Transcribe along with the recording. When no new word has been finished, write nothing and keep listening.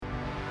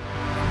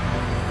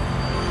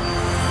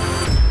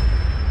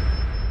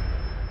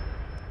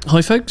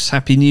Hi folks,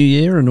 Happy New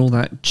Year and all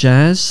that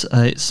jazz.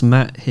 It's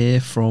Matt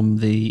here from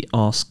the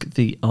Ask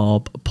the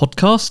Arb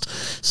podcast.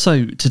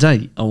 So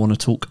today I want to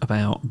talk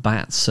about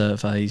bat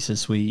surveys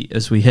as we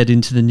head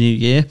into the new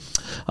year.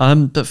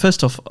 But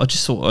first off, I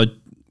just thought I'd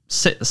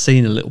set the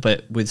scene a little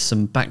bit with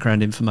some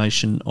background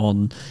information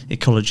on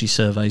ecology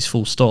surveys,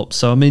 full stop.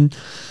 So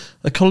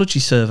ecology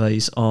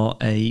surveys are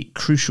a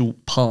crucial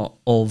part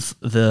of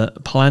the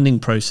planning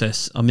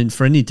process.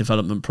 For any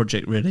development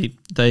project, really.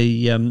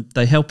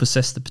 They help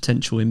assess the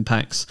potential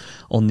impacts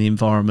on the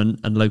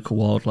environment and local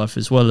wildlife,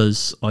 as well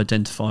as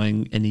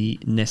identifying any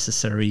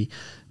necessary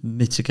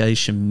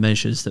mitigation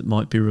measures that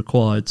might be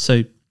required.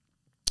 So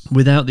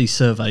without these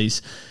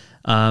surveys,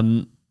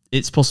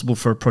 it's possible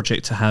for a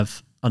project to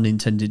have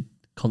unintended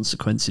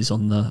consequences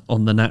on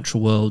the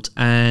natural world.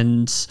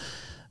 And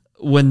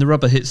when the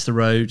rubber hits the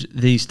road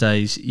these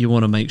days, you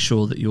want to make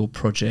sure that your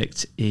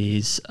project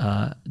is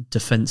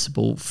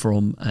defensible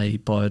from a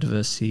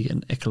biodiversity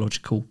and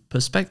ecological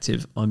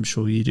perspective. I'm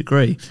sure you'd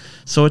agree.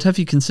 So I'd have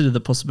you consider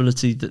the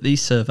possibility that these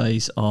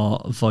surveys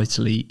are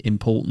vitally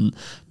important.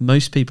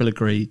 Most people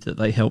agree that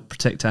they help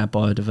protect our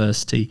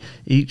biodiversity.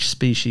 Each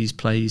species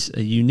plays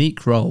a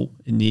unique role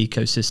in the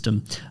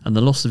ecosystem, and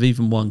the loss of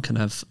even one can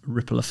have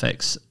ripple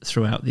effects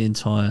throughout the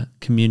entire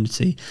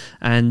community.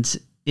 And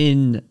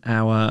in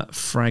our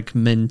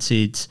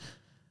fragmented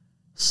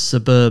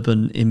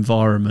suburban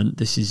environment,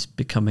 this is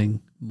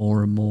becoming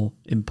more and more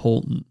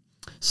important.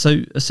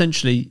 So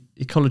essentially,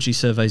 ecology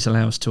surveys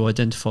allow us to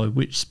identify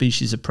which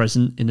species are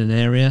present in an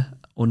area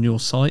on your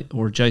site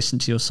or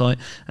adjacent to your site,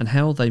 and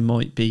how they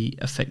might be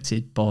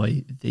affected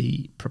by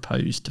the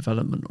proposed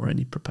development or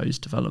any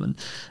proposed development.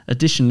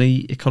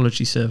 Additionally,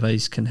 ecology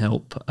surveys can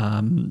help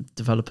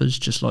developers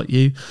just like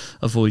you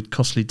avoid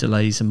costly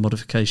delays and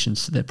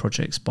modifications to their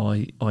projects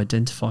by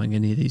identifying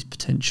any of these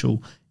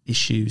potential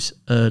issues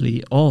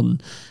early on.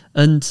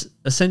 And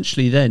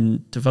essentially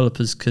then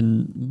developers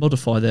can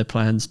modify their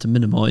plans to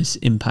minimise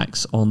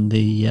impacts on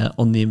the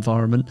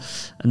environment,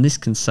 and this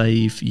can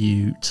save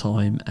you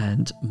time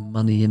and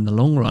money in the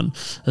long run,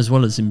 as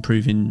well as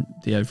improving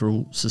the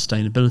overall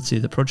sustainability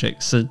of the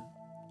project. So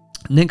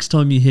next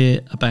time you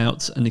hear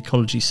about an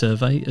ecology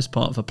survey as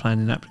part of a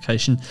planning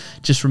application,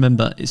 just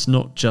remember it's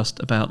not just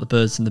about the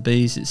birds and the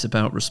bees, it's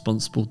about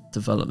responsible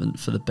development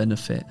for the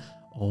benefit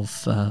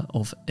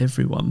of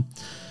everyone.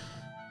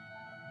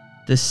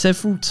 There's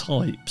several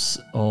types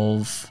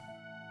of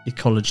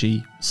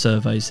ecology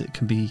surveys that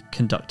can be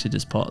conducted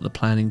as part of the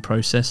planning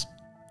process.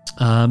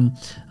 And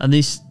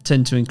these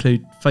tend to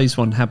include phase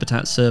 1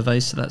 habitat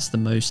surveys, so that's the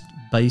most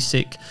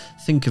basic.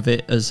 Think of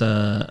it as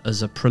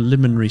a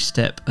preliminary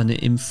step, and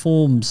it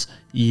informs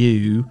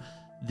you,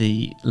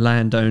 the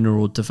landowner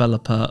or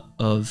developer,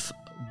 of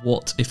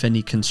what, if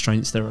any,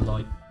 constraints there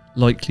are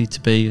likely to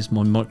be, as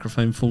my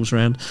microphone falls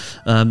around,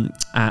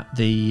 at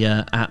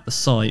the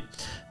site.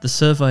 The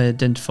survey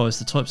identifies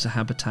the types of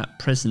habitat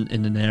present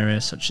in an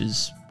area, such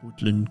as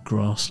woodland,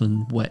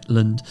 grassland,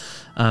 wetland,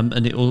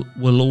 and it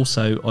will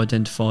also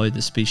identify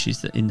the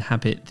species that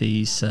inhabit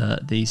these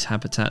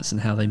habitats and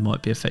how they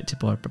might be affected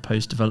by a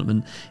proposed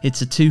development.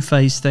 It's a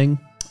two-phase thing.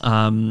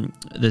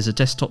 There's a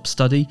desktop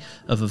study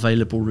of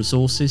available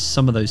resources.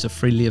 Some of those are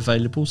freely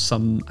available,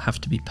 some have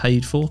to be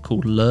paid for,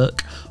 called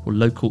LERC, or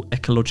Local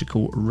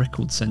Ecological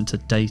Record Centre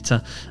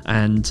data.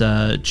 And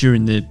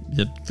during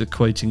the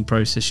quoting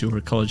process, your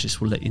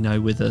ecologist will let you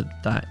know whether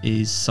that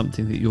is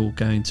something that you're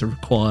going to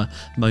require.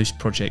 Most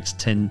projects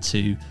tend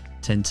to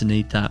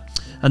need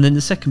that. And then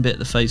the second bit of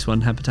the phase 1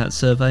 habitat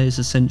survey is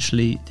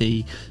essentially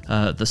the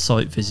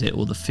site visit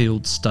or the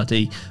field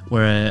study,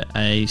 where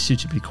a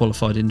suitably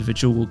qualified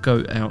individual will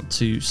go out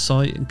to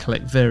site and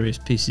collect various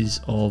pieces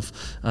of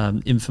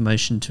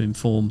information to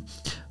inform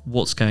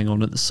what's going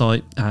on at the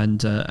site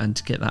and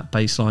to get that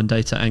baseline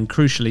data. And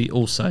crucially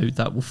also,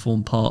 that will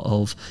form part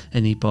of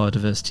any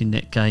biodiversity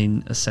net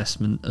gain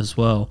assessment as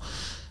well.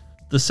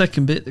 The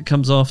second bit that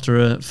comes after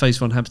a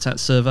phase 1 habitat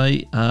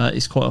survey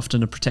is quite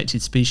often a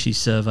protected species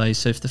survey.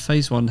 So if the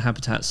phase 1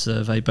 habitat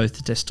survey, both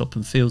the desktop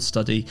and field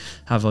study,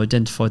 have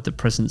identified the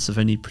presence of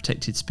any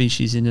protected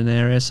species in an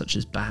area, such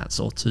as bats,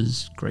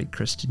 otters, great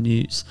crested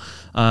newts,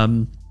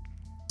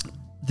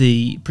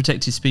 the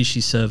protected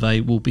species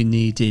survey will be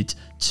needed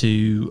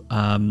to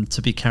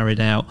be carried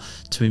out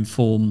to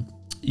inform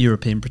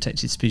European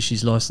protected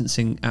species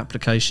licensing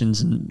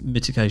applications and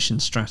mitigation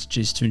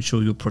strategies to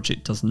ensure your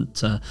project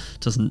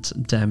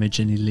doesn't damage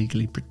any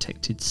legally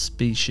protected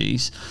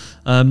species.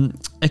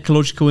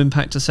 Ecological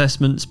impact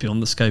assessments,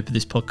 beyond the scope of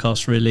this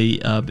podcast really,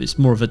 it's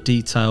more of a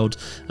detailed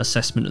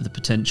assessment of the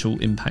potential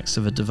impacts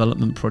of a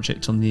development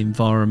project on the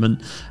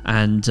environment,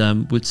 and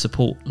would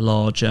support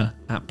larger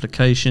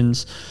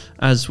applications,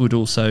 as would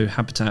also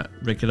habitat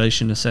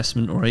regulation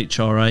assessment, or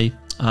HRA.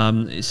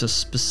 It's a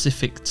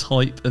specific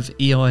type of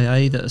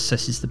EIA that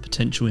assesses the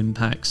potential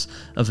impacts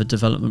of a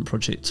development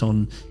project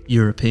on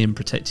European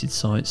protected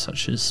sites,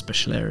 such as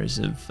special areas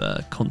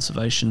of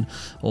conservation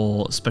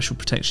or special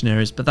protection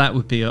areas, but that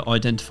would be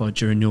identified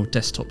during your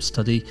desktop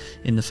study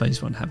in the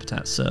phase 1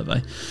 habitat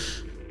survey.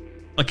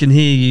 I can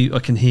hear you. I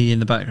can hear you in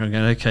the background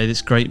going, "Okay,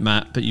 that's great,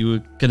 Matt, but you were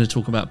going to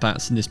talk about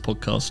bats in this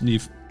podcast, and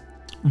you've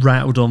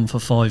rattled on for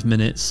 5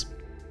 minutes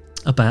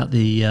about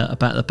the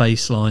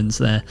baselines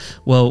there."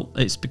 Well,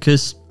 it's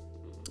because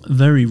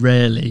very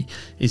rarely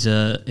is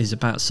a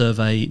bat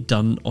survey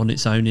done on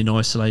its own in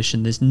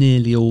isolation. There's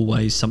nearly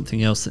always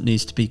something else that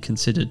needs to be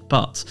considered.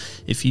 But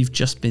if you've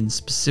just been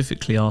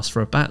specifically asked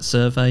for a bat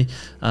survey,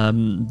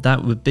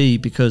 that would be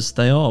because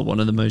they are one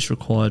of the most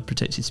required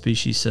protected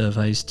species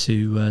surveys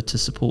to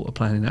support a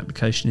planning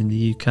application in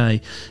the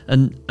UK.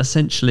 And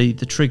essentially,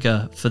 the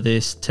trigger for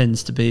this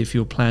tends to be if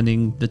you're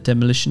planning the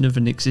demolition of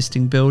an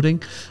existing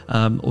building,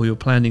 or you're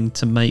planning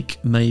to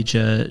make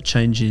major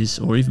changes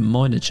or even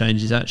minor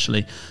changes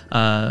actually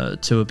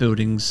to a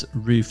building's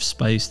roof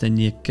space, then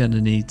you're going to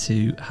need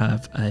to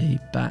have a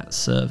bat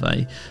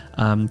survey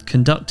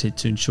conducted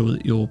to ensure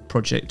that your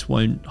project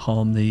won't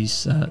harm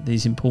these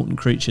important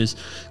creatures,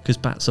 because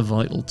bats are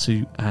vital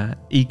to our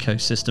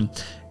ecosystem.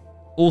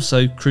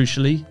 Also,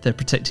 crucially, they're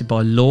protected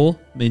by law,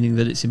 meaning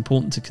that it's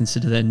important to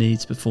consider their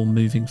needs before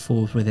moving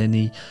forward with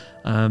any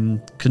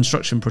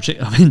construction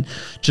project. I mean,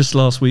 just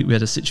last week we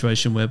had a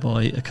situation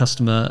whereby a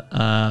customer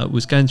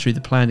was going through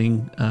the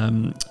planning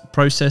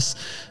process.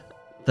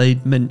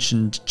 They'd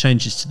mentioned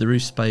changes to the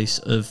roof space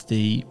of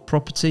the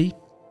property,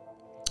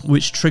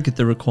 which triggered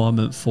the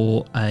requirement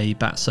for a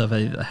bat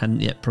survey that they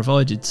hadn't yet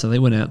provided. So they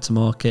went out to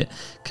market,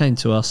 came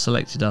to us,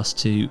 selected us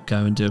to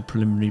go and do a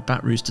preliminary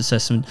bat roost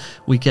assessment.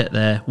 We get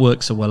there,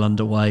 works are well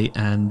underway,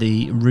 and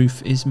the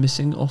roof is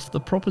missing off the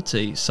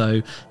property.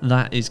 So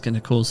that is going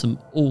to cause them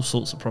all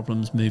sorts of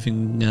problems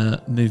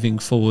moving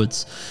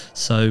forwards.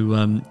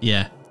 So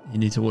yeah, you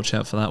need to watch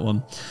out for that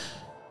one.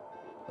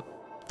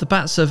 The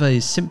bat survey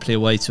is simply a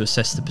way to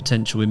assess the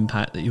potential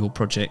impact that your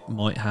project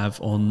might have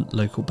on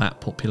local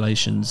bat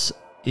populations.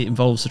 It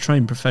involves a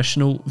trained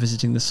professional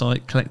visiting the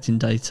site, collecting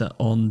data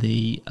on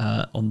the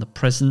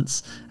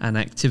presence and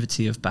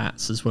activity of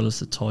bats, as well as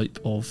the type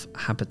of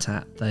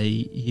habitat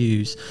they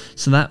use.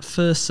 So that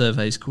first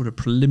survey is called a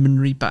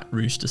preliminary bat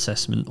roost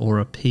assessment, or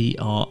a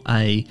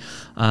PRA,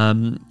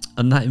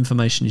 and that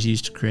information is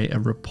used to create a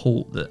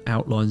report that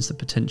outlines the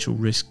potential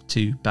risk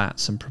to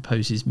bats and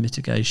proposes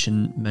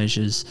mitigation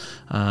measures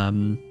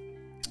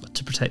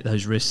to protect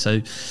those risks.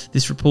 So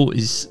this report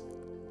is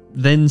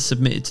then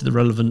submitted to the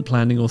relevant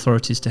planning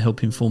authorities to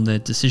help inform their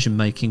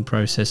decision-making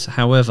process.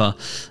 However,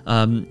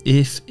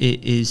 if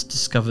it is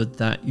discovered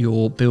that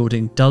your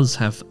building does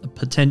have a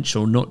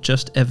potential, not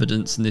just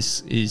evidence, and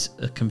this is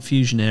a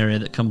confusion area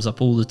that comes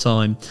up all the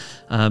time,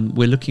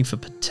 we're looking for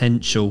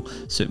potential.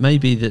 So it may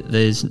be that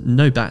there's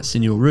no bats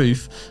in your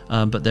roof,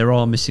 but there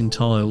are missing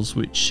tiles,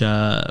 which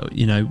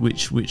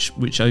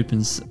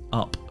opens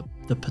up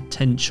the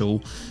potential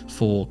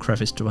for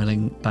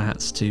crevice-dwelling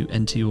bats to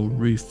enter your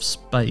roof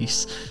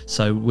space.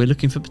 So we're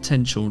looking for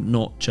potential,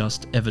 not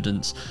just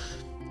evidence.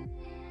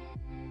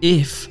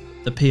 If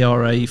the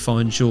PRA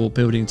finds your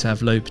building to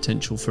have low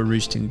potential for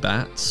roosting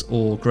bats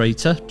or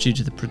greater due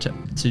to the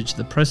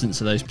presence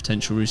of those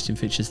potential roosting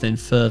features, then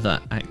further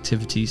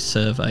activity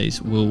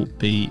surveys will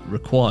be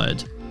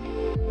required.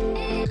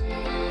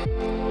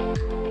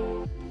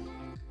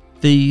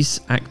 These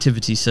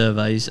activity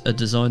surveys are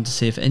designed to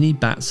see if any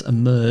bats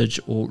emerge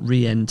or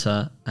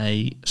re-enter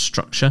a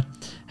structure,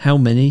 how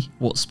many,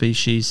 what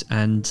species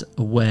and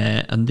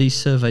where, and these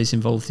surveys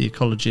involve the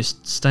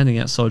ecologist standing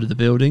outside of the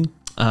building,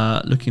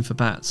 looking for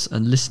bats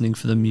and listening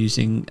for them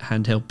using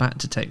handheld bat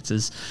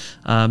detectors.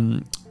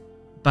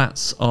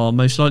 Bats are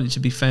most likely to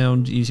be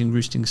found using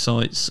roosting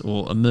sites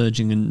or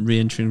emerging and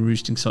re-entering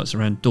roosting sites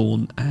around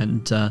dawn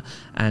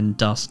and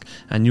dusk,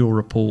 and your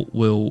report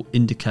will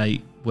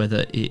indicate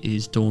whether it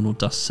is dawn or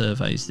dusk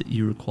surveys that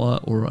you require,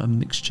 or a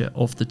mixture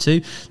of the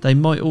two. They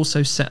might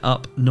also set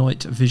up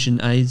night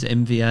vision aids,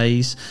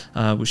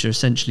 MVAs, which are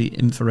essentially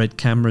infrared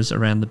cameras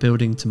around the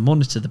building to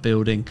monitor the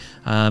building,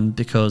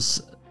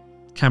 because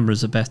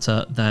cameras are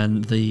better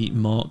than the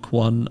Mark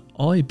 1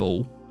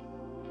 eyeball.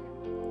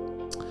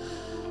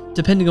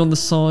 Depending on the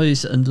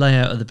size and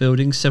layout of the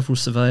building, several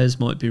surveyors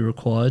might be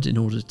required in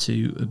order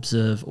to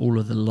observe all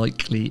of the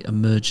likely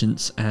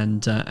emergence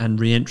and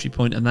re-entry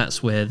point, and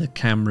that's where the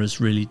cameras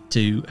really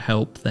do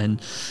help then.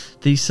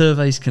 These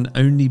surveys can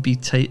only be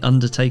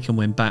undertaken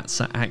when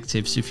bats are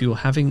active, so if you're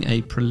having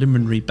a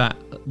preliminary bat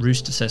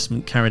roost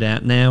assessment carried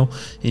out now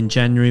in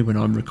January when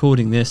I'm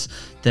recording this,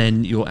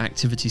 then your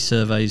activity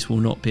surveys will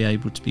not be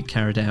able to be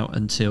carried out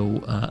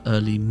until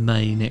early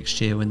May next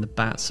year when the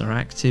bats are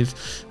active,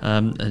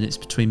 and it's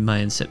between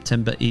May and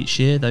September each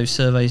year. Those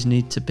surveys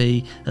need to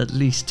be at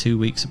least 2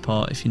 weeks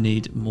apart if you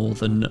need more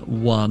than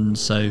one,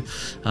 so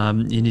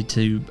you need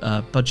to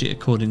budget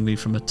accordingly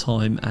from a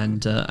time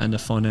and a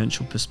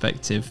financial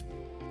perspective.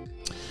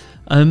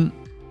 I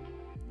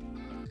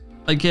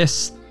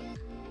guess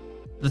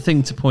the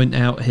thing to point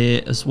out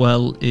here as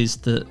well is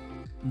that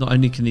not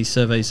only can these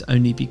surveys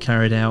only be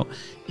carried out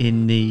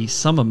in the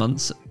summer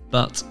months,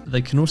 but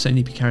they can also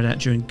only be carried out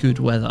during good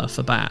weather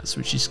for bats,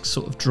 which is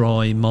sort of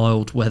dry,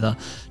 mild weather,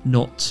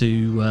 not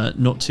too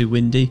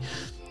windy.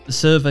 The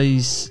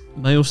surveys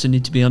may also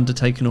need to be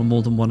undertaken on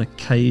more than one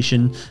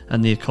occasion,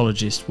 and the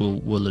ecologist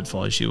will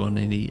advise you on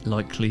any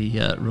likely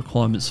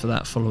requirements for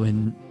that,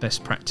 following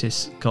best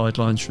practice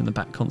guidelines from the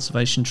Bat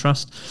Conservation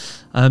Trust.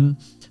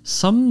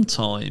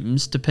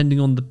 Sometimes, depending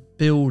on the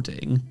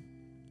building,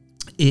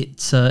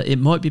 it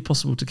might be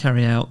possible to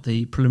carry out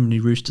the preliminary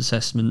roost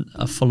assessment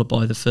followed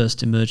by the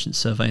first emergent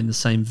survey in the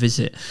same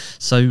visit.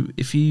 So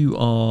if you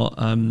are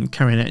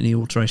carrying out any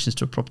alterations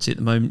to a property at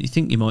the moment, you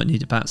think you might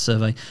need a bat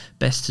survey,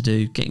 best to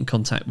do, get in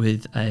contact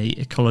with a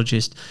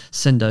ecologist,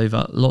 send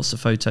over lots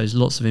of photos,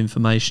 lots of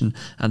information,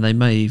 and they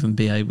may even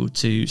be able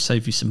to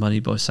save you some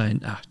money by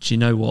saying, do you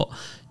know what?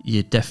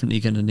 You're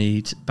definitely going to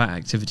need bat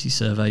activity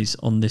surveys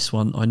on this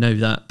one. I know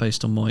that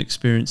based on my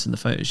experience and the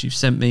photos you've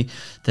sent me.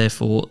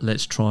 Therefore,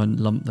 let's try and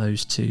lump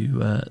those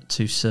two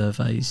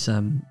surveys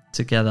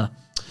together.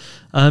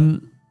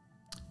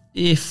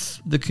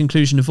 If the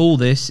conclusion of all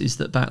this is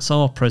that bats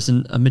are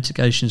present, a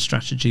mitigation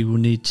strategy will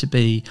need to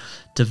be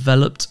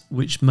developed,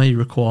 which may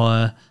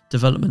require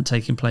development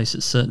taking place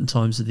at certain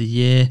times of the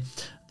year,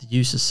 the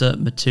use of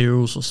certain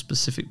materials or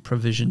specific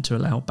provision to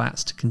allow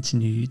bats to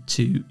continue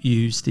to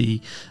use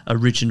the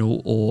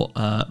original or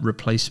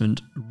replacement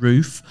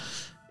roof.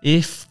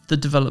 If the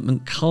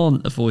development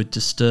can't avoid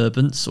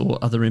disturbance or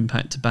other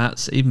impact to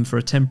bats, even for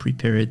a temporary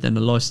period, then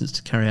a licence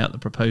to carry out the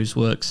proposed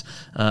works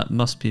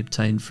must be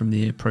obtained from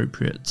the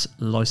appropriate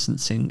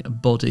licensing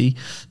body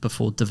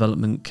before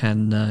development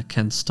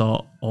can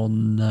start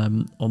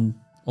on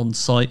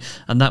site,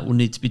 and that will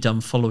need to be done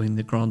following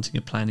the granting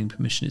of planning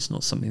permission. It's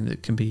not something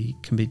that can be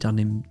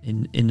done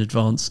in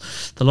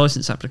advance. The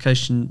licence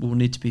application will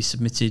need to be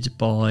submitted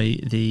by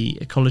the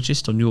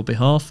ecologist on your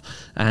behalf,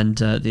 and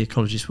the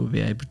ecologist will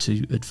be able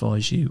to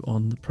advise you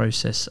on the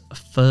process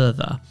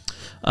further.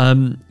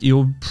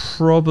 You'll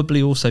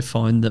probably also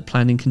find that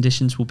planning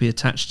conditions will be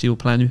attached to your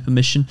planning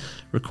permission,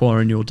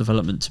 requiring your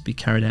development to be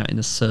carried out in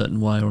a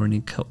certain way or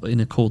in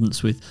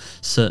accordance with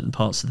certain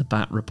parts of the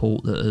BAT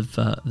report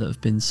that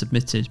have been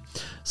submitted.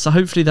 So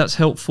hopefully that's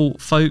helpful,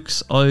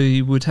 folks.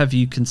 I would have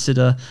you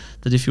consider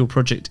that if your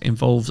project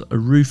involves a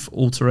roof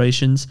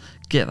alterations,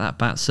 get that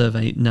BAT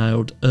survey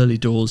nailed early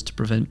doors to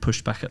prevent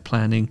pushback at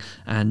planning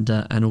and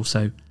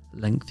also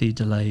lengthy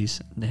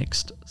delays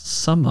next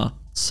summer.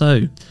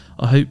 So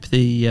I hope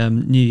the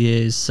New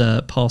Year's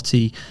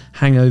party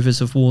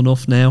hangovers have worn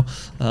off now.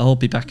 I'll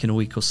be back in a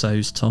week or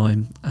so's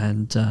time,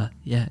 and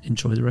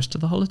enjoy the rest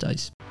of the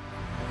holidays.